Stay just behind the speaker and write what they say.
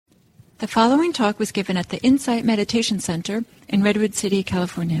The following talk was given at the Insight Meditation Center in Redwood City,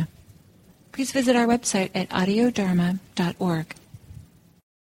 California. Please visit our website at audiodharma.org.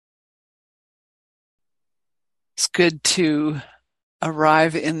 It's good to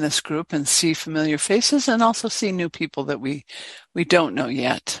arrive in this group and see familiar faces and also see new people that we don't know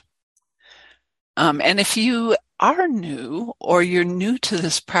yet. And if you are new or you're new to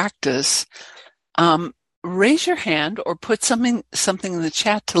this practice, raise your hand or put something in the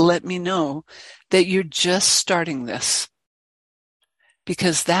chat to let me know that you're just starting this,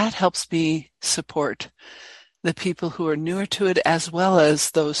 because that helps me support the people who are newer to it as well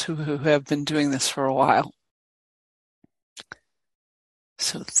as those who have been doing this for a while.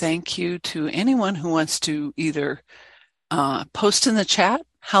 So thank you to anyone who wants to either post in the chat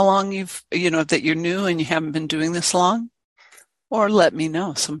how long that you're new and you haven't been doing this long, or let me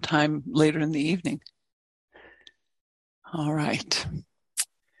know sometime later in the evening. All right.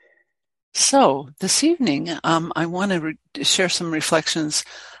 So this evening, I want to share some reflections.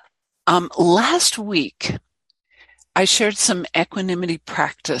 Last week, I shared some equanimity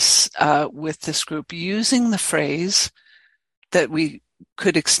practice with this group using the phrase that we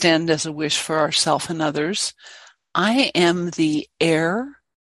could extend as a wish for ourselves and others. I am the heir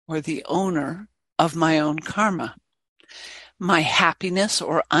or the owner of my own karma. My happiness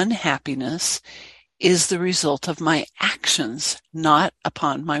or unhappiness is the result of my actions, not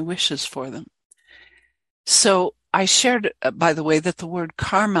upon my wishes for them. So I shared, by the way, that the word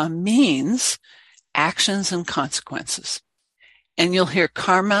karma means actions and consequences. And you'll hear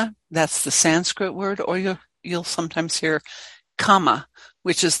karma, that's the Sanskrit word, or you'll sometimes hear kama,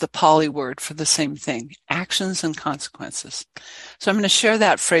 which is the Pali word for the same thing, actions and consequences. So I'm going to share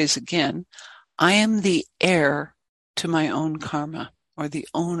that phrase again. I am the heir to my own karma, or the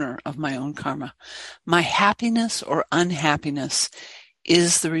owner of my own karma. My happiness or unhappiness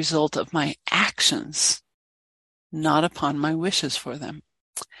is the result of my actions, not upon my wishes for them.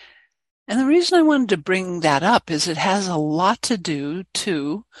 And the reason I wanted to bring that up is it has a lot to do,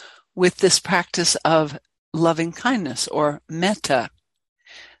 too, with this practice of loving kindness or metta.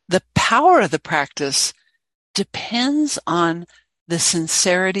 The power of the practice depends on the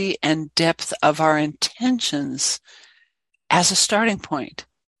sincerity and depth of our intentions as a starting point.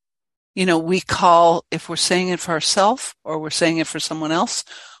 We call, if we're saying it for ourselves or we're saying it for someone else,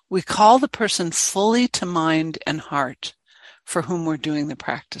 we call the person fully to mind and heart for whom we're doing the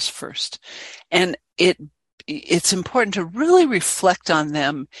practice first. And it's important to really reflect on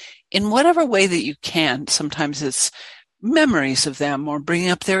them in whatever way that you can. Sometimes it's memories of them or bringing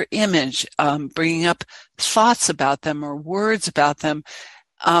up their image, bringing up thoughts about them or words about them,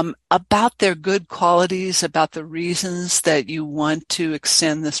 about their good qualities, about the reasons that you want to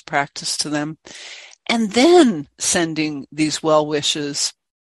extend this practice to them, and then sending these well wishes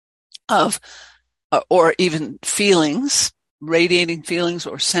of, or even feelings, radiating feelings,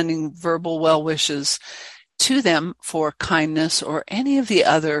 or sending verbal well wishes to them for kindness or any of the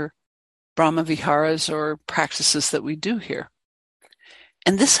other Brahma Viharas or practices that we do here.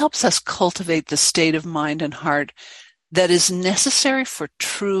 And this helps us cultivate the state of mind and heart that is necessary for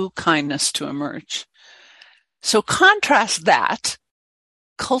true kindness to emerge. So contrast that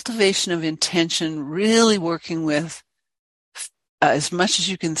cultivation of intention, really working with as much as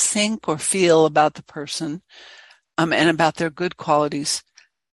you can think or feel about the person and about their good qualities,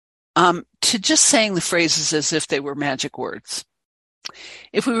 to just saying the phrases as if they were magic words.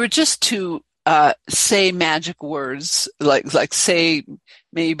 If we were just to say magic words, like say,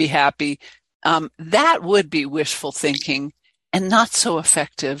 may you be happy, that would be wishful thinking and not so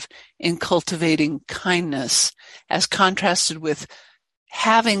effective in cultivating kindness as contrasted with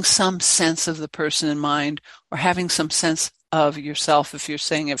having some sense of the person in mind or having some sense of yourself if you're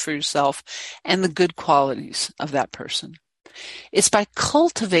saying it for yourself and the good qualities of that person. It's by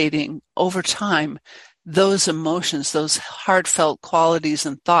cultivating over time those emotions, those heartfelt qualities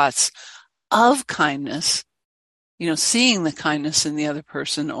and thoughts of kindness, seeing the kindness in the other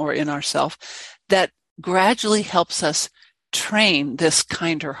person or in ourselves, that gradually helps us train this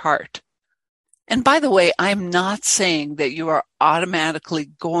kinder heart. And by the way, I'm not saying that you are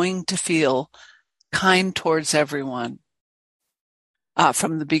automatically going to feel kind towards everyone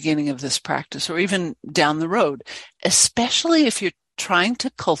from the beginning of this practice or even down the road, especially if you're trying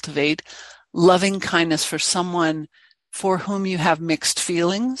to cultivate loving kindness for someone for whom you have mixed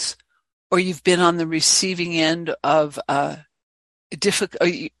feelings, or you've been on the receiving end of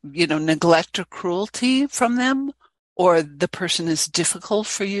neglect or cruelty from them, or the person is difficult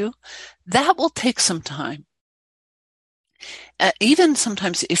for you, that will take some time. Even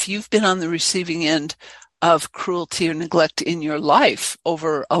sometimes if you've been on the receiving end of cruelty or neglect in your life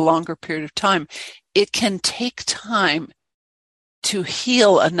over a longer period of time, it can take time to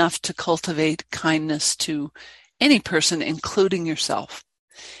heal enough to cultivate kindness to any person, including yourself.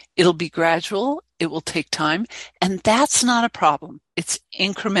 It'll be gradual, it will take time, and that's not a problem. It's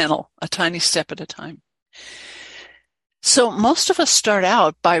incremental, a tiny step at a time. So most of us start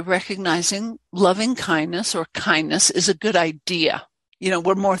out by recognizing loving kindness or kindness is a good idea.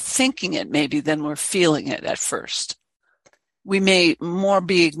 We're more thinking it maybe than we're feeling it at first. We may more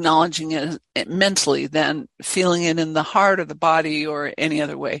be acknowledging it mentally than feeling it in the heart or the body or any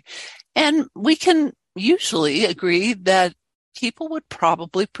other way. And we can usually agree that people would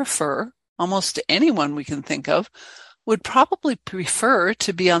probably prefer, almost anyone we can think of, would probably prefer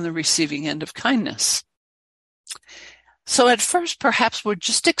to be on the receiving end of kindness. So at first, perhaps we're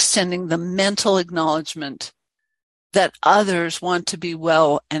just extending the mental acknowledgement that others want to be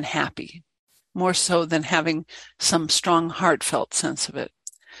well and happy, more so than having some strong heartfelt sense of it.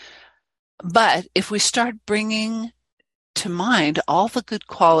 But if we start bringing to mind all the good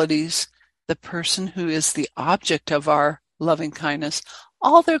qualities, the person who is the object of our loving kindness,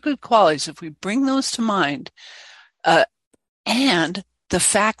 all their good qualities, if we bring those to mind, and the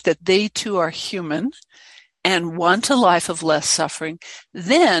fact that they too are human and want a life of less suffering,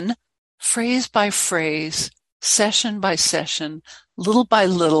 then phrase by phrase, session by session, little by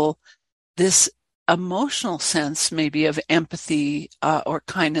little, this emotional sense maybe of empathy or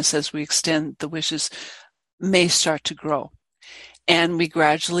kindness as we extend the wishes may start to grow. And we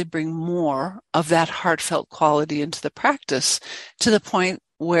gradually bring more of that heartfelt quality into the practice to the point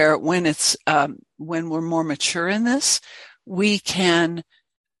where when we're more mature in this, we can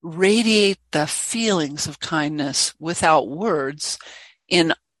radiate the feelings of kindness without words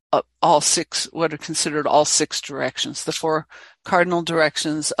in all six, what are considered all six directions, the four cardinal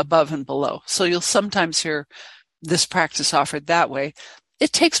directions above and below. So you'll sometimes hear this practice offered that way.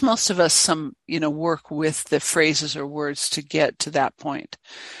 It takes most of us some, work with the phrases or words to get to that point.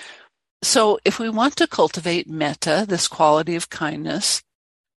 So if we want to cultivate metta, this quality of kindness,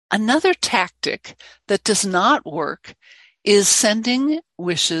 another tactic that does not work is sending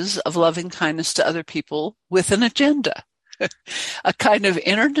wishes of loving kindness to other people with an agenda, a kind of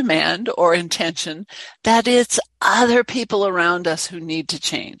inner demand or intention that it's other people around us who need to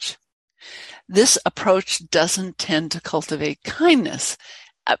change. This approach doesn't tend to cultivate kindness.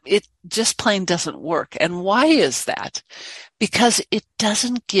 It just plain doesn't work. And why is that? Because it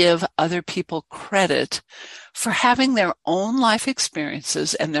doesn't give other people credit for having their own life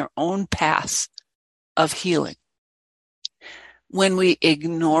experiences and their own paths of healing. When we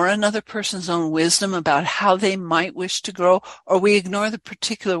ignore another person's own wisdom about how they might wish to grow, or we ignore the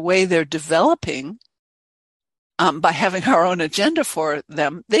particular way they're developing by having our own agenda for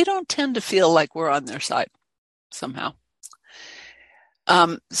them, they don't tend to feel like we're on their side somehow.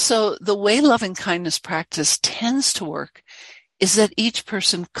 So the way loving kindness practice tends to work is that each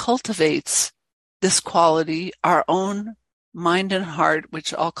person cultivates this quality, our own mind and heart,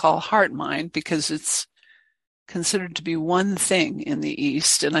 which I'll call heart-mind because it's considered to be one thing in the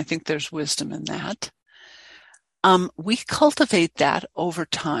East, and I think there's wisdom in that. We cultivate that over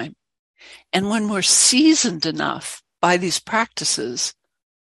time. And when we're seasoned enough by these practices,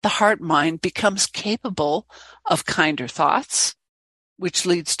 the heart-mind becomes capable of kinder thoughts, which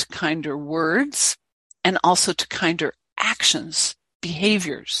leads to kinder words, and also to kinder actions,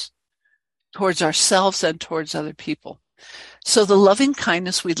 behaviors, towards ourselves and towards other people. So the loving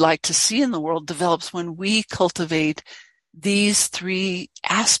kindness we'd like to see in the world develops when we cultivate these three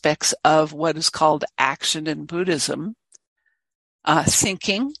aspects of what is called action in Buddhism,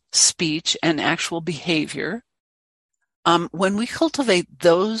 thinking, speech, and actual behavior. When we cultivate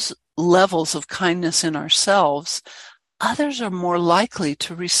those levels of kindness in ourselves, others are more likely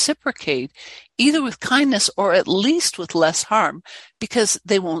to reciprocate either with kindness or at least with less harm because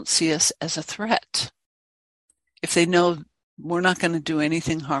they won't see us as a threat. If they know we're not going to do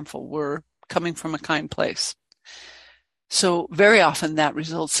anything harmful, we're coming from a kind place. So very often that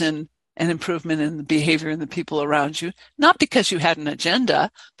results in an improvement in the behavior in the people around you, not because you had an agenda,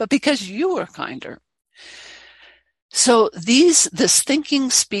 but because you were kinder. So this thinking,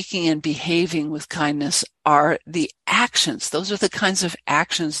 speaking, and behaving with kindness are the actions. Those are the kinds of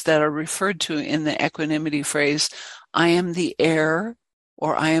actions that are referred to in the equanimity phrase, I am the heir,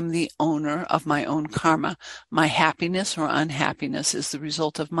 or I am the owner of my own karma. My happiness or unhappiness is the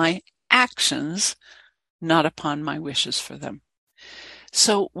result of my actions, not upon my wishes for them.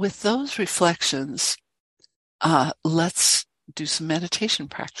 So with those reflections, let's do some meditation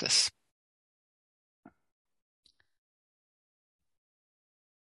practice.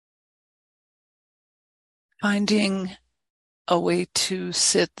 Finding a way to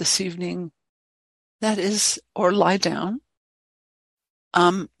sit this evening that is, or lie down,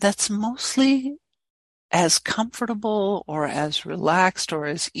 that's mostly as comfortable or as relaxed or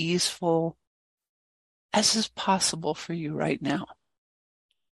as easeful as is possible for you right now.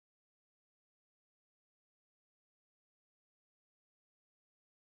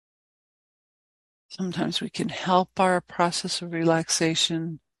 Sometimes we can help our process of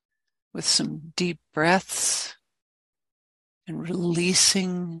relaxation with some deep breaths and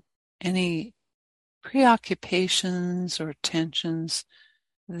releasing any preoccupations or tensions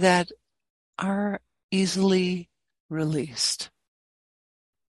that are easily released.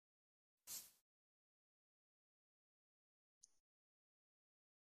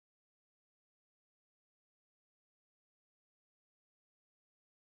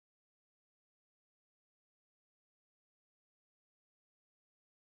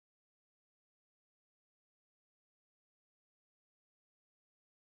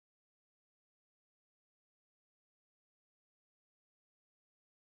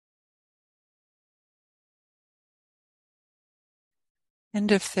 And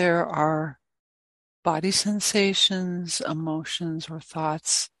if there are body sensations, emotions, or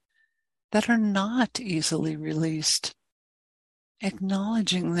thoughts that are not easily released,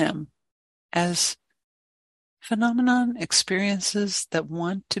 acknowledging them as phenomenon experiences that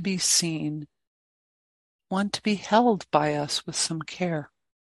want to be seen, want to be held by us with some care.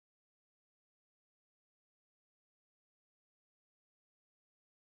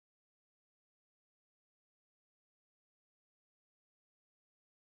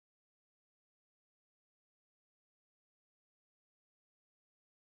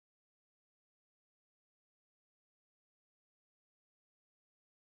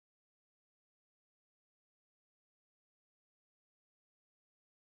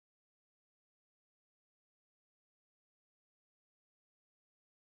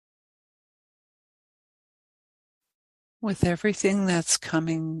 With everything that's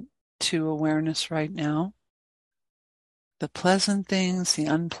coming to awareness right now, the pleasant things, the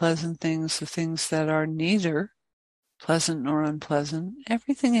unpleasant things, the things that are neither pleasant nor unpleasant,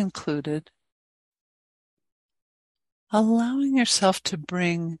 everything included, allowing yourself to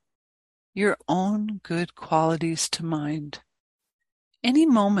bring your own good qualities to mind. Any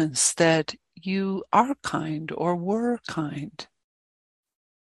moments that you are kind or were kind,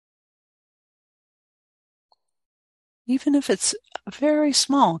 even if it's very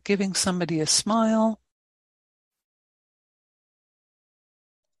small, giving somebody a smile,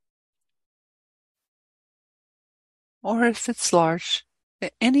 or if it's large,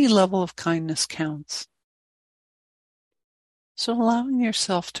 any level of kindness counts. So allowing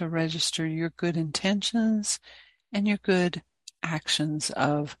yourself to register your good intentions and your good actions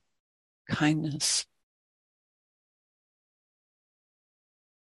of kindness.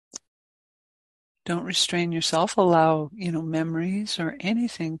 Don't restrain yourself. Allow, memories or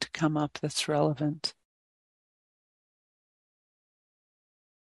anything to come up that's relevant.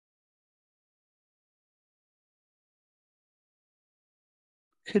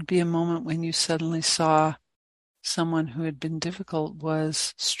 Could be a moment when you suddenly saw someone who had been difficult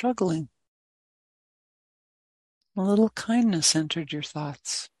was struggling. A little kindness entered your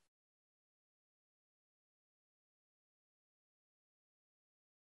thoughts.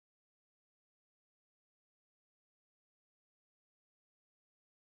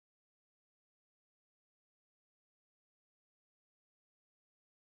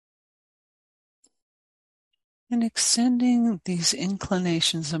 And extending these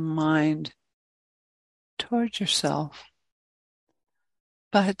inclinations of mind towards yourself.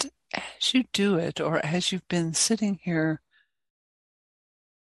 But as you do it, or as you've been sitting here,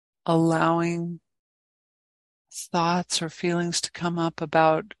 allowing thoughts or feelings to come up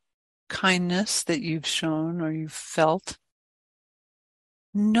about kindness that you've shown or you've felt,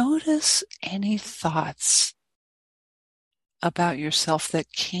 notice any thoughts about yourself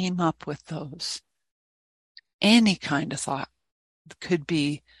that came up with those. Any kind of thought. It could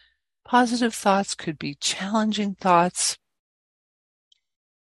be positive thoughts, could be challenging thoughts,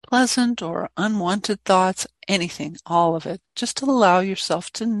 pleasant or unwanted thoughts, anything, all of it. Just allow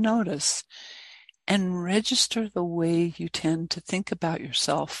yourself to notice and register the way you tend to think about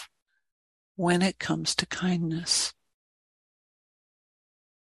yourself when it comes to kindness.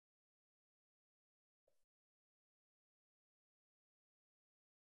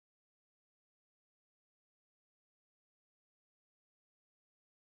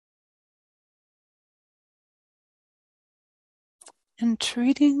 And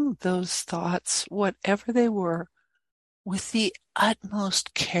treating those thoughts, whatever they were, with the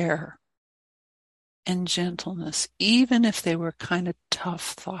utmost care. and gentleness, even if they were kind of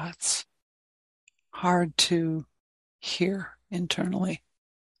tough thoughts, hard to hear internally.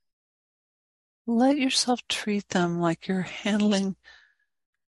 Let yourself treat them like you're handling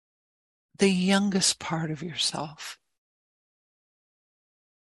the youngest part of yourself,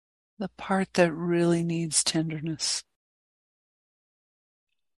 the part that really needs tenderness.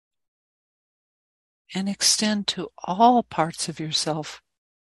 And extend to all parts of yourself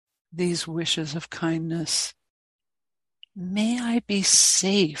these wishes of kindness. May I be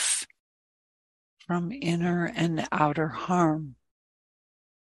safe from inner and outer harm.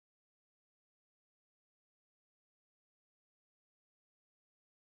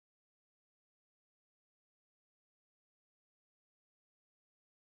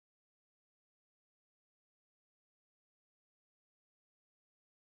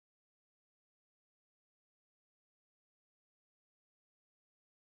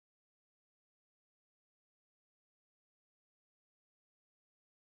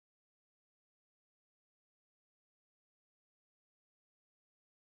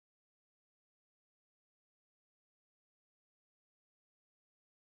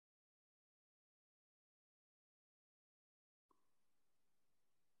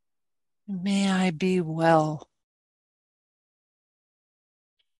 May I be well.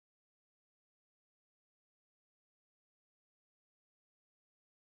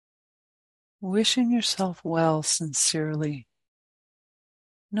 Wishing yourself well sincerely,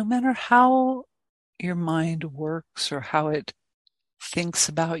 no matter how your mind works or how it thinks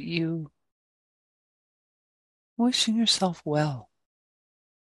about you, wishing yourself well.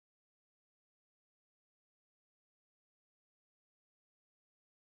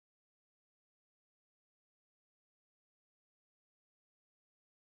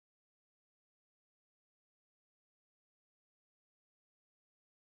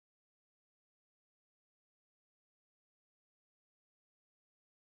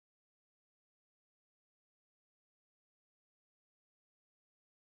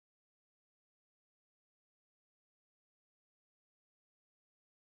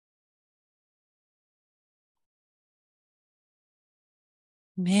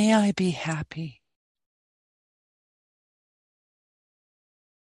 May I be happy.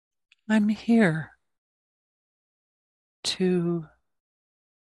 I'm here to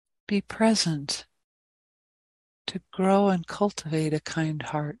be present, to grow and cultivate a kind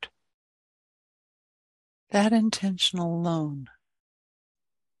heart. That intention alone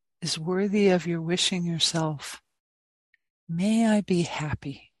is worthy of your wishing yourself, may I be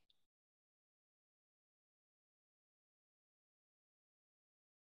happy.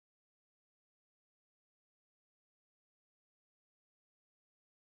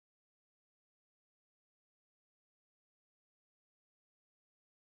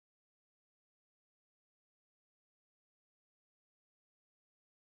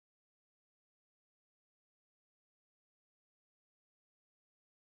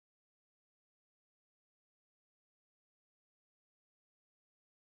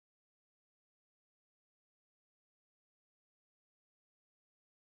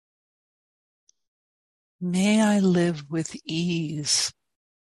 May I live with ease.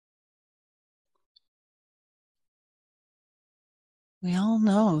 We all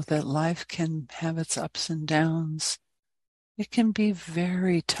know that life can have its ups and downs. It can be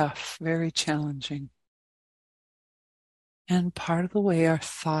very tough, very challenging. And part of the way our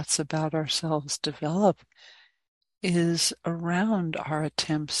thoughts about ourselves develop is around our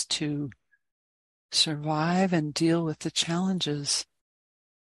attempts to survive and deal with the challenges.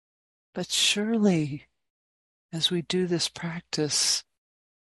 But surely, as we do this practice,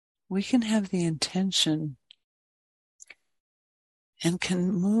 we can have the intention and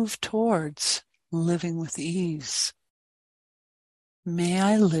can move towards living with ease. May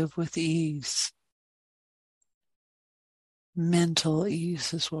I live with ease. Mental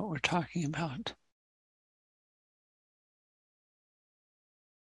ease is what we're talking about.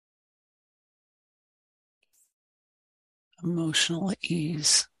 Emotional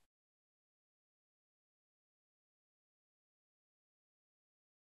ease.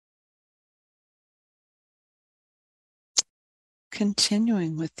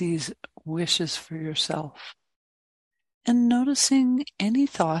 Continuing with these wishes for yourself and noticing any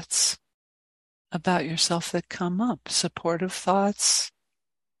thoughts about yourself that come up, supportive thoughts,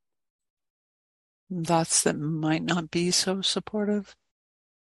 thoughts that might not be so supportive.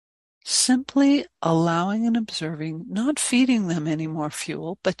 Simply allowing and observing, not feeding them any more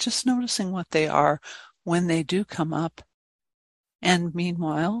fuel, but just noticing what they are when they do come up. And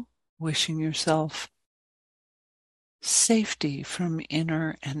meanwhile, wishing yourself safety from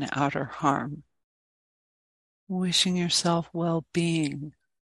inner and outer harm. wishing yourself well-being,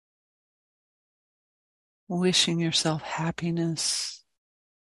 wishing yourself happiness,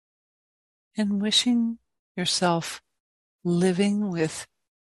 and wishing yourself living with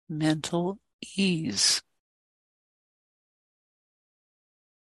mental ease.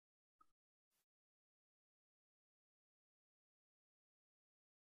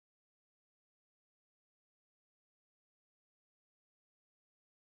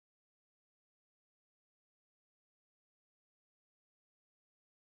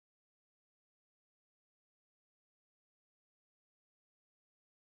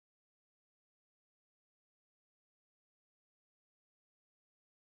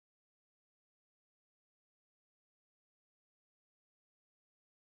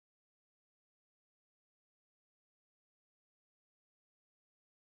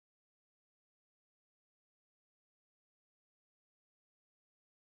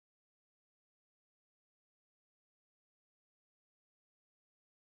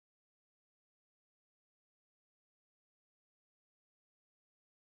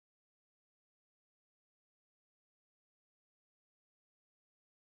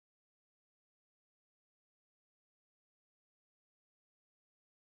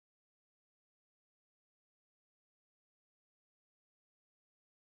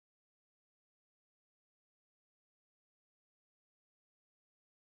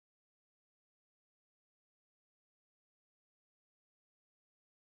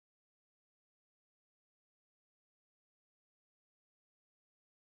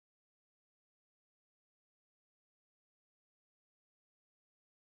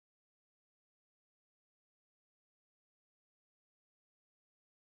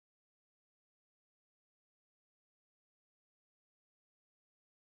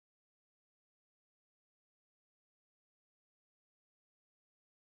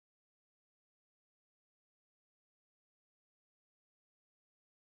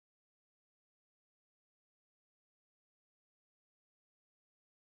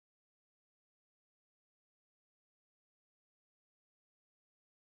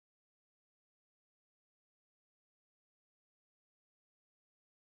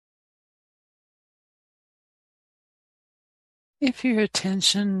 If your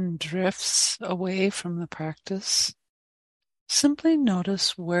attention drifts away from the practice, simply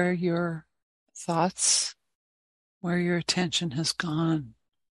notice where your thoughts, where your attention has gone,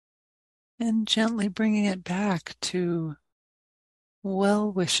 and gently bringing it back to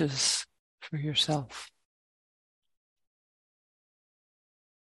well wishes for yourself.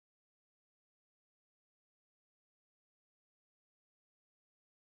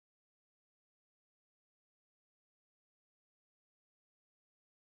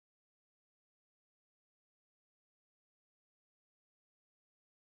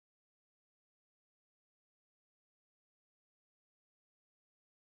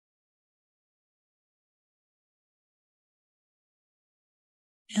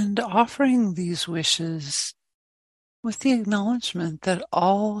 And offering these wishes with the acknowledgement that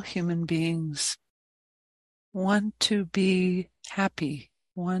all human beings want to be happy,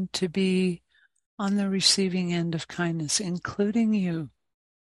 want to be on the receiving end of kindness, including you.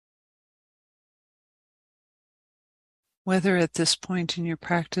 Whether at this point in your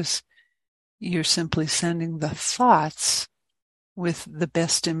practice you're simply sending the thoughts with the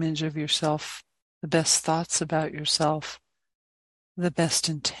best image of yourself, the best thoughts about yourself, the best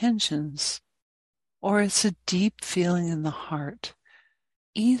intentions, or it's a deep feeling in the heart.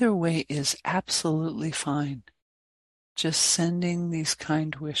 Either way is absolutely fine. Just sending these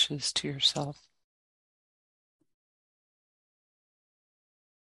kind wishes to yourself.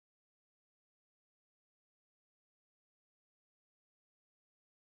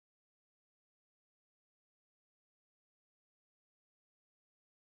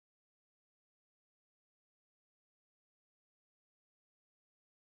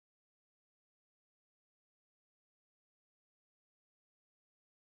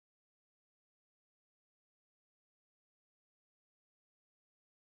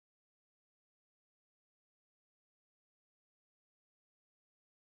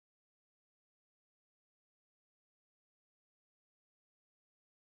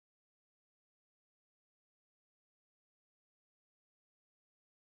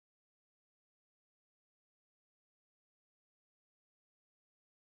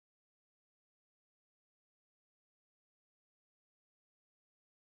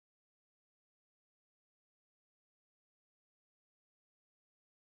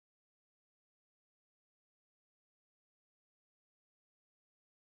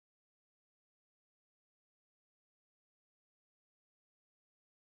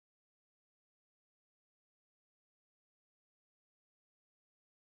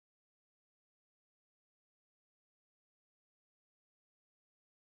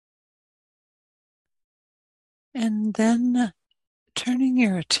 And then turning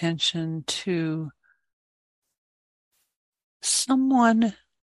your attention to someone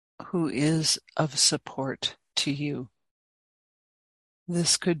who is of support to you.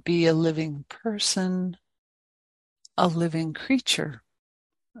 This could be a living person, a living creature,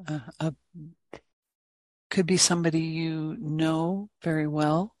 could be somebody you know very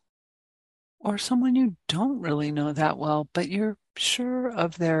well, or someone you don't really know that well, but you're sure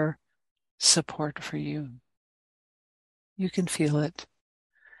of their support for you. You can feel it.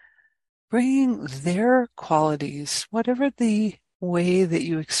 Bringing their qualities, whatever the way that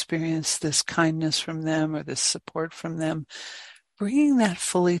you experience this kindness from them or this support from them, bringing that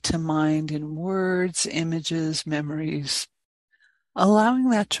fully to mind in words, images, memories, allowing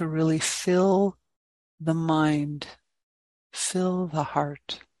that to really fill the mind, fill the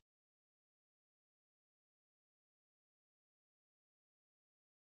heart.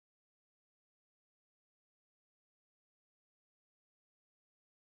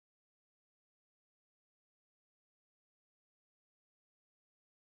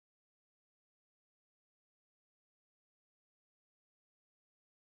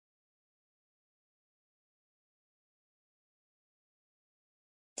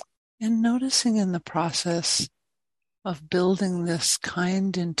 And noticing in the process of building this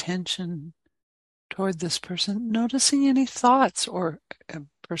kind intention toward this person, noticing any thoughts or a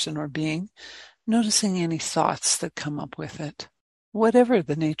person or being, noticing any thoughts that come up with it, whatever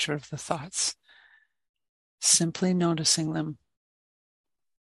the nature of the thoughts, simply noticing them.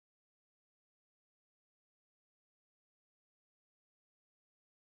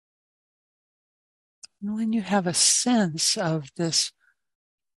 And when you have a sense of this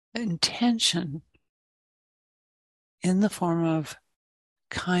intention in the form of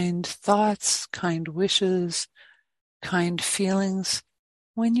kind thoughts, kind wishes, kind feelings,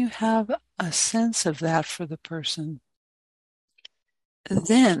 when you have a sense of that for the person,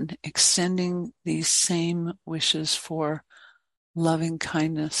 then extending these same wishes for loving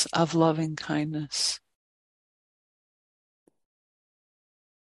kindness, of loving kindness.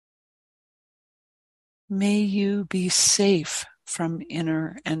 May you be safe from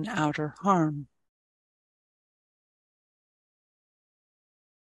inner and outer harm.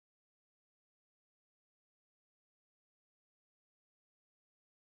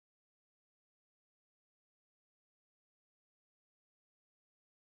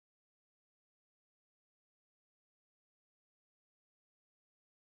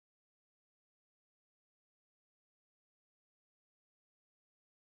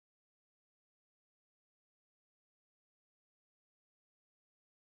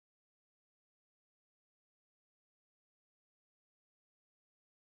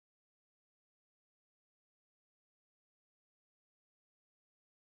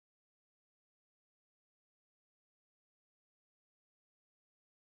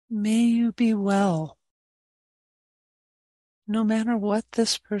 May you be well, no matter what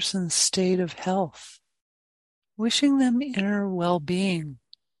this person's state of health. Wishing them inner well-being,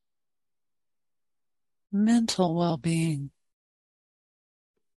 mental well-being.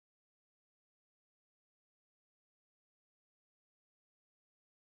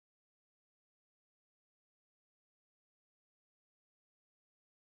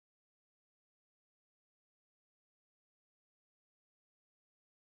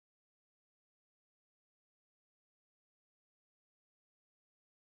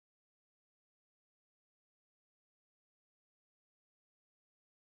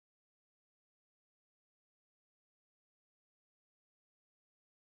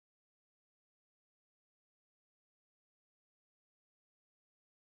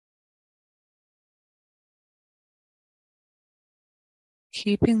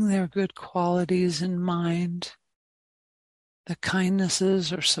 Keeping their good qualities in mind, the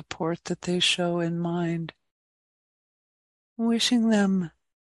kindnesses or support that they show in mind. Wishing them,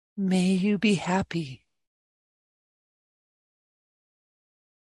 may you be happy.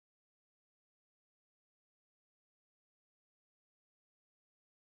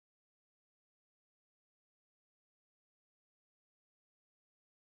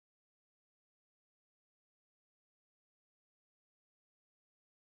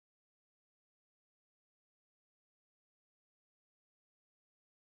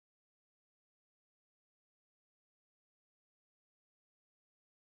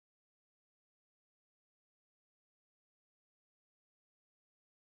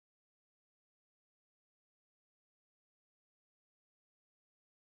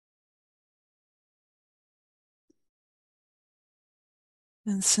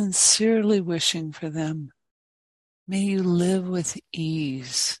 And sincerely wishing for them, may you live with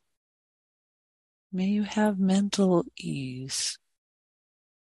ease. May you have mental ease.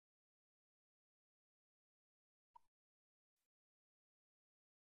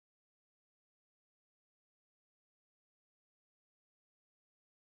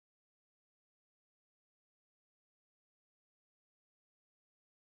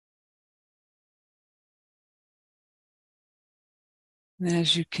 And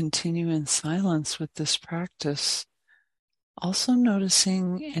as you continue in silence with this practice, also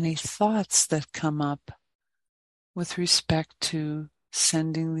noticing any thoughts that come up with respect to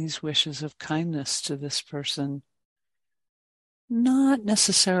sending these wishes of kindness to this person. Not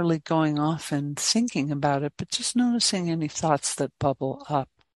necessarily going off and thinking about it, but just noticing any thoughts that bubble up.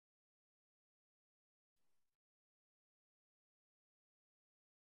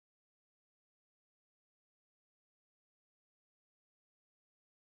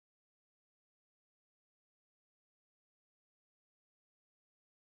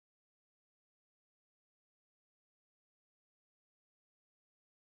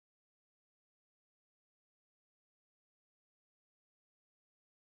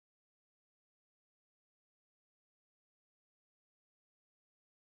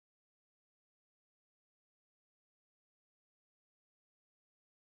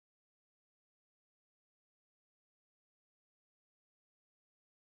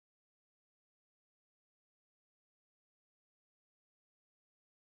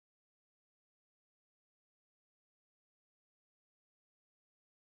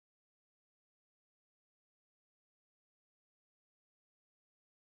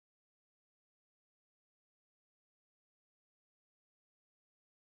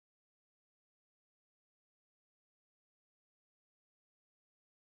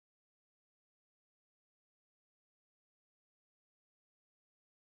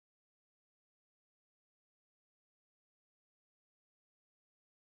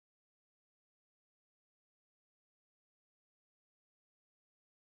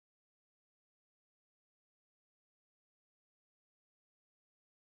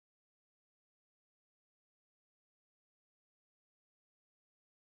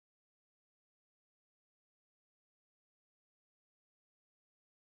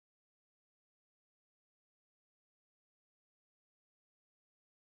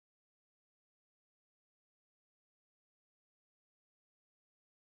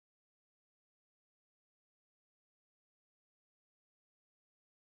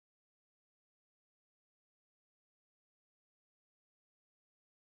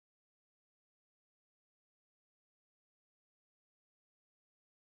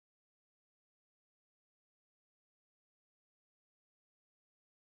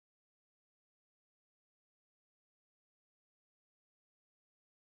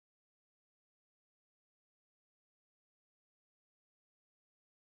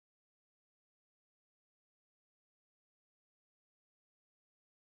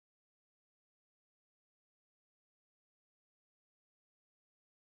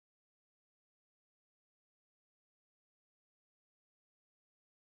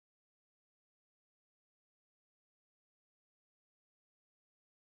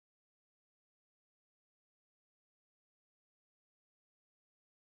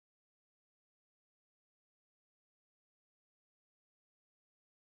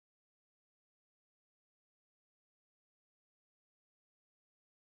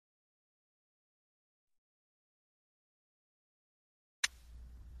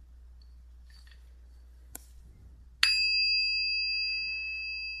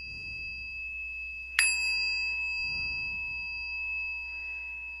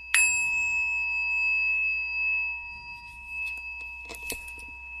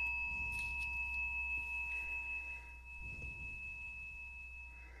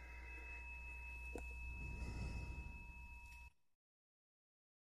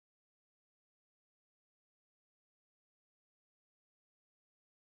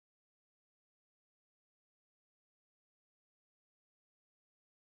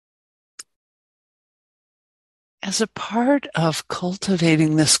 As a part of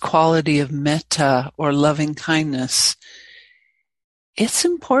cultivating this quality of metta or loving kindness, it's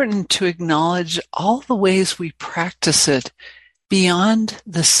important to acknowledge all the ways we practice it beyond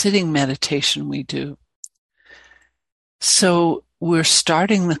the sitting meditation we do. So we're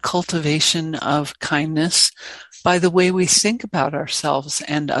starting the cultivation of kindness by the way we think about ourselves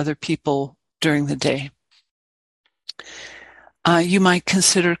and other people during the day. You might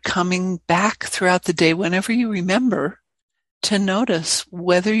consider coming back throughout the day whenever you remember to notice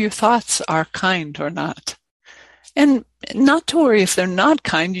whether your thoughts are kind or not. And not to worry if they're not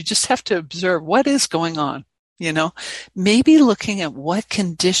kind, you just have to observe what is going on. Maybe looking at what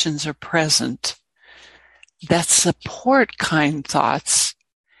conditions are present that support kind thoughts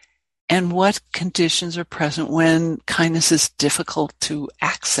and what conditions are present when kindness is difficult to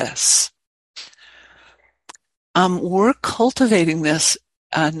access. We're cultivating this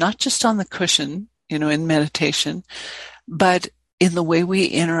not just on the cushion, in meditation, but in the way we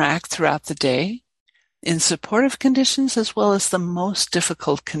interact throughout the day, in supportive conditions as well as the most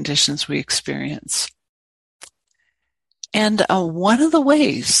difficult conditions we experience. And one of the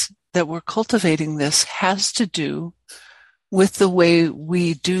ways that we're cultivating this has to do with the way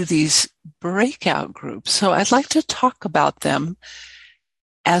we do these breakout groups. So I'd like to talk about them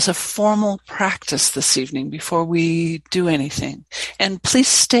as a formal practice this evening before we do anything. And please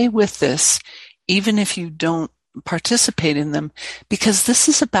stay with this, even if you don't participate in them, because this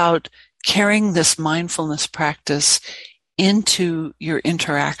is about carrying this mindfulness practice into your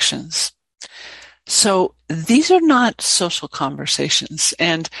interactions. So these are not social conversations.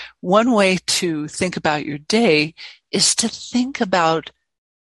 And one way to think about your day is to think about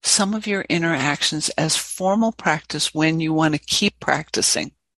some of your interactions as formal practice when you want to keep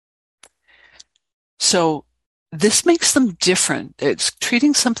practicing. So this makes them different. It's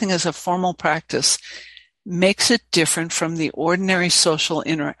treating something as a formal practice makes it different from the ordinary social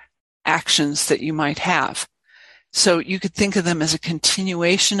interactions that you might have. So you could think of them as a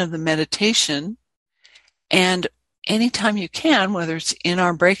continuation of the meditation, and anytime you can, whether it's in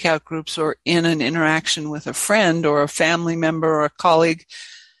our breakout groups or in an interaction with a friend or a family member or a colleague,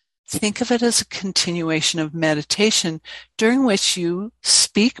 think of it as a continuation of meditation during which you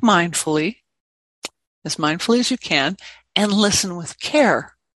speak mindfully as you can, and listen with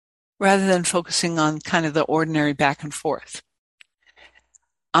care rather than focusing on kind of the ordinary back and forth.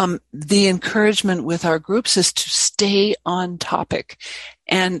 The encouragement with our groups is to stay on topic.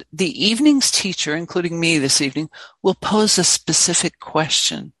 And the evening's teacher, including me this evening, will pose a specific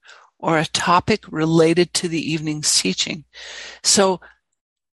question or a topic related to the evening's teaching. So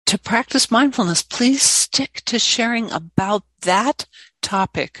to practice mindfulness, please stick to sharing about that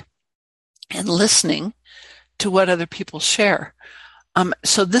topic and listening to what other people share.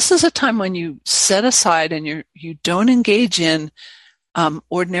 So this is a time when you set aside and you don't engage in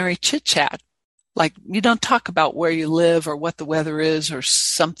ordinary chit-chat. Like, you don't talk about where you live or what the weather is or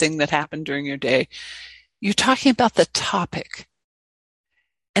something that happened during your day. You're talking about the topic.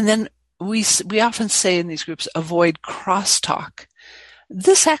 And then we often say in these groups, avoid crosstalk.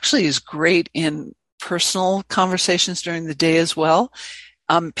 This actually is great in personal conversations during the day as well.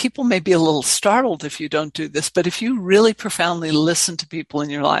 People may be a little startled if you don't do this, but if you really profoundly listen to people in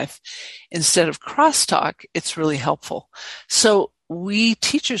your life instead of crosstalk, it's really helpful. So we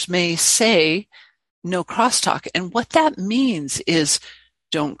teachers may say no crosstalk. And what that means is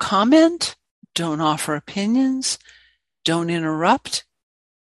don't comment, don't offer opinions, don't interrupt,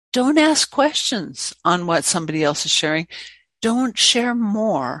 don't ask questions on what somebody else is sharing. Don't share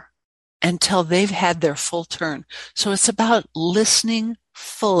more until they've had their full turn. So it's about listening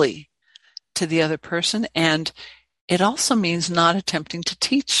fully to the other person. And it also means not attempting to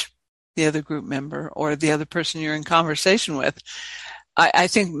teach the other group member or the other person you're in conversation with. I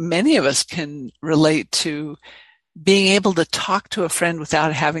think many of us can relate to being able to talk to a friend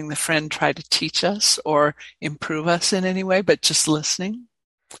without having the friend try to teach us or improve us in any way, but just listening.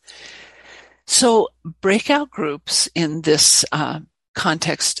 So breakout groups in this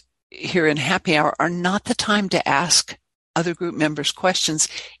context here in Happy Hour are not the time to ask other group members questions.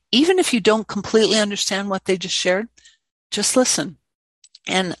 Even if you don't completely understand what they just shared, just listen.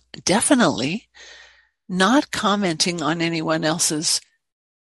 And definitely not commenting on anyone else's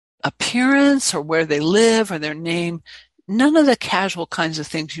appearance or where they live or their name. None of the casual kinds of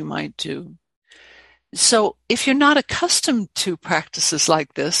things you might do. So if you're not accustomed to practices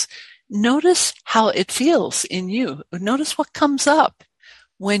like this, notice how it feels in you. Notice what comes up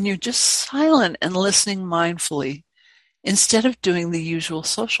when you're just silent and listening mindfully instead of doing the usual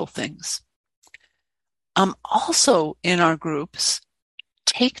social things. Also in our groups,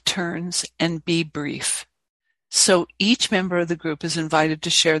 take turns and be brief. So each member of the group is invited to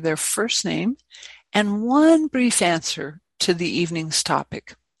share their first name and one brief answer to the evening's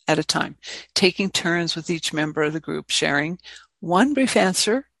topic at a time, taking turns with each member of the group sharing one brief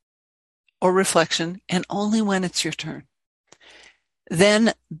answer or reflection, and only when it's your turn.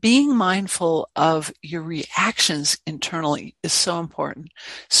 Then being mindful of your reactions internally is so important.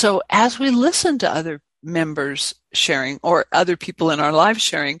 So as we listen to other members sharing or other people in our lives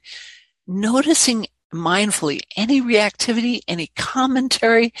sharing, noticing mindfully any reactivity, any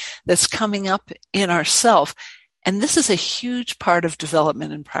commentary that's coming up in ourself. And this is a huge part of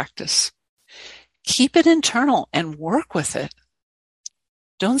development and practice. Keep it internal and work with it.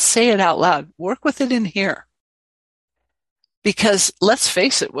 Don't say it out loud. Work with it in here. Because let's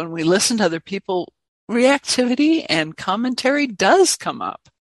face it, when we listen to other people, reactivity and commentary does come up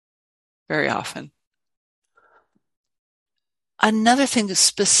very often. Another thing that's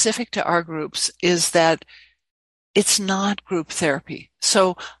specific to our groups is that it's not group therapy.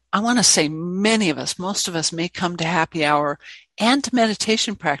 So I want to say many of us, most of us may come to happy hour and to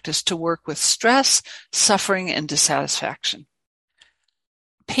meditation practice to work with stress, suffering, and dissatisfaction.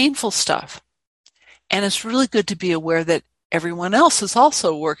 Painful stuff. And it's really good to be aware that everyone else is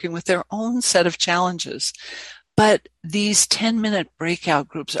also working with their own set of challenges. But these 10-minute breakout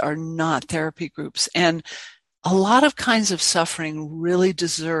groups are not therapy groups. And a lot of kinds of suffering really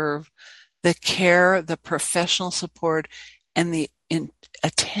deserve the care, the professional support, and the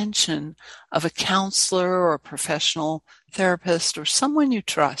attention of a counselor or a professional therapist or someone you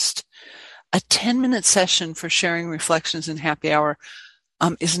trust. A 10-minute session for sharing reflections in happy hour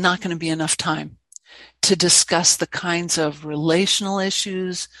is not going to be enough time to discuss the kinds of relational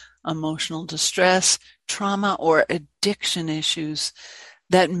issues, emotional distress, trauma, or addiction issues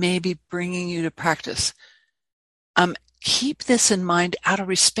that may be bringing you to practice. Keep this in mind out of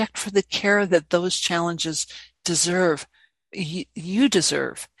respect for the care that those challenges deserve, you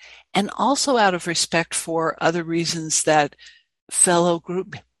deserve, and also out of respect for other reasons that fellow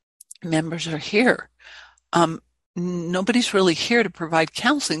group members are here. Nobody's really here to provide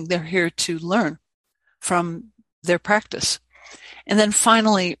counseling. They're here to learn from their practice. And then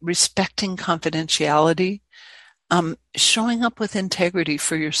finally, respecting confidentiality, showing up with integrity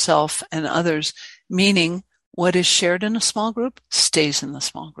for yourself and others, meaning what is shared in a small group stays in the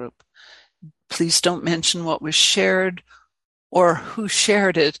small group. Please don't mention what was shared or who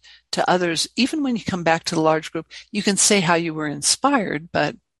shared it to others. Even when you come back to the large group, you can say how you were inspired,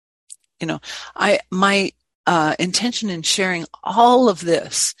 but my intention in sharing all of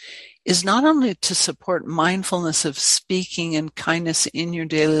this is not only to support mindfulness of speaking and kindness in your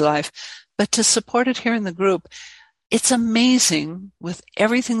daily life, but to support it here in the group. It's amazing with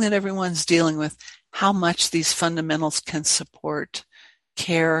everything that everyone's dealing with, how much these fundamentals can support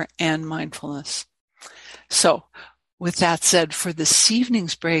care and mindfulness. So with that said, for this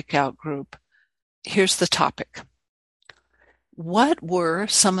evening's breakout group, here's the topic. What were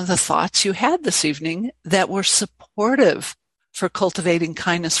some of the thoughts you had this evening that were supportive for cultivating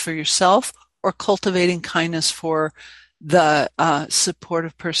kindness for yourself or cultivating kindness for the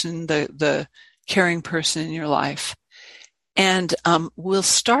supportive person, the caring person in your life? And we'll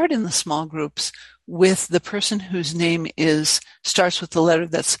start in the small groups with the person whose name starts with the letter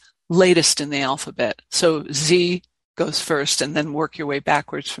that's latest in the alphabet. So Z goes first, and then work your way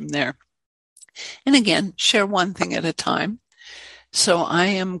backwards from there. And again, share one thing at a time. So I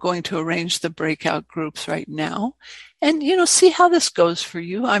am going to arrange the breakout groups right now, and see how this goes for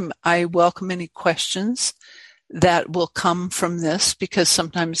you. I welcome any questions that will come from this, because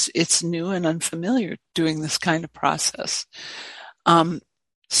sometimes it's new and unfamiliar doing this kind of process.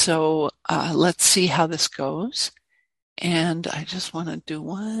 So let's see how this goes. And I just want to do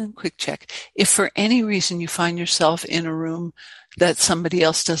one quick check. If for any reason you find yourself in a room that somebody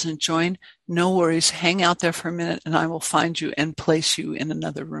else doesn't join, no worries. Hang out there for a minute and I will find you and place you in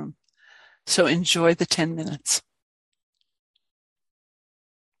another room. So enjoy the 10 minutes.